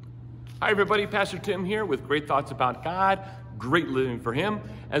Hi everybody, Pastor Tim here with great thoughts about God, great living for Him.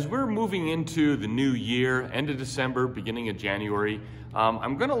 As we're moving into the new year, end of December, beginning of January,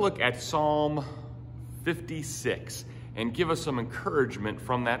 I'm going to look at Psalm 56 and give us some encouragement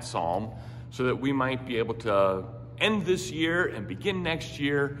from that psalm so that we might be able to end this year and begin next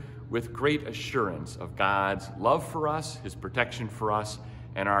year with great assurance of God's love for us, His protection for us,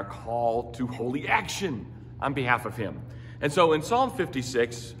 and our call to holy action on behalf of Him. And so in Psalm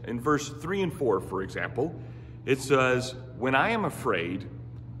 56, in verse 3 and 4, for example, it says, "When I am afraid,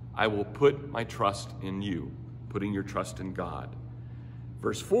 I will put my trust in you," putting your trust in God.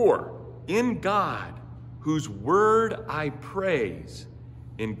 Verse 4, "In God, whose word I praise,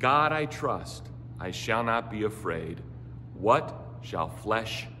 in God I trust, I shall not be afraid. What shall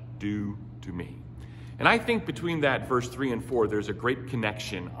flesh do to me?" And I think between that verse 3 and 4, there's a great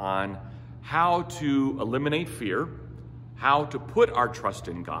connection on how to eliminate fear, how to put our trust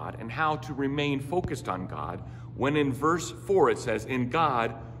in God, and how to remain focused on God, when in verse 4 it says, "In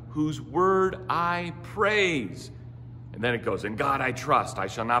God, whose word I praise." And then it goes, "In God I trust, I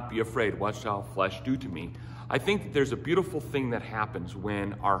shall not be afraid. What shall flesh do to me?" I think that there's a beautiful thing that happens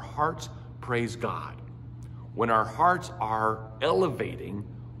when our hearts praise God, when our hearts are elevating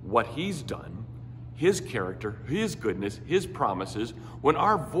what He's done, His character, His goodness, His promises, when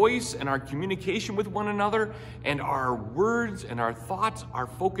our voice and our communication with one another and our words and our thoughts are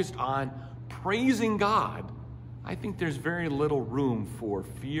focused on praising God. I think there's very little room for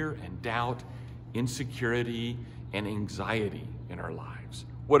fear and doubt, insecurity, and anxiety in our lives.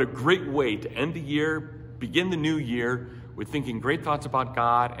 What a great way to end the year, begin the new year with thinking great thoughts about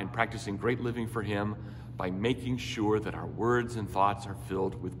God and practicing great living for Him by making sure that our words and thoughts are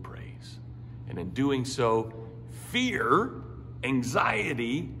filled with praise. And in doing so, fear,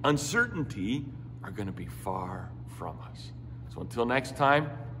 anxiety, uncertainty are going to be far from us. So until next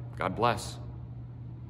time, God bless.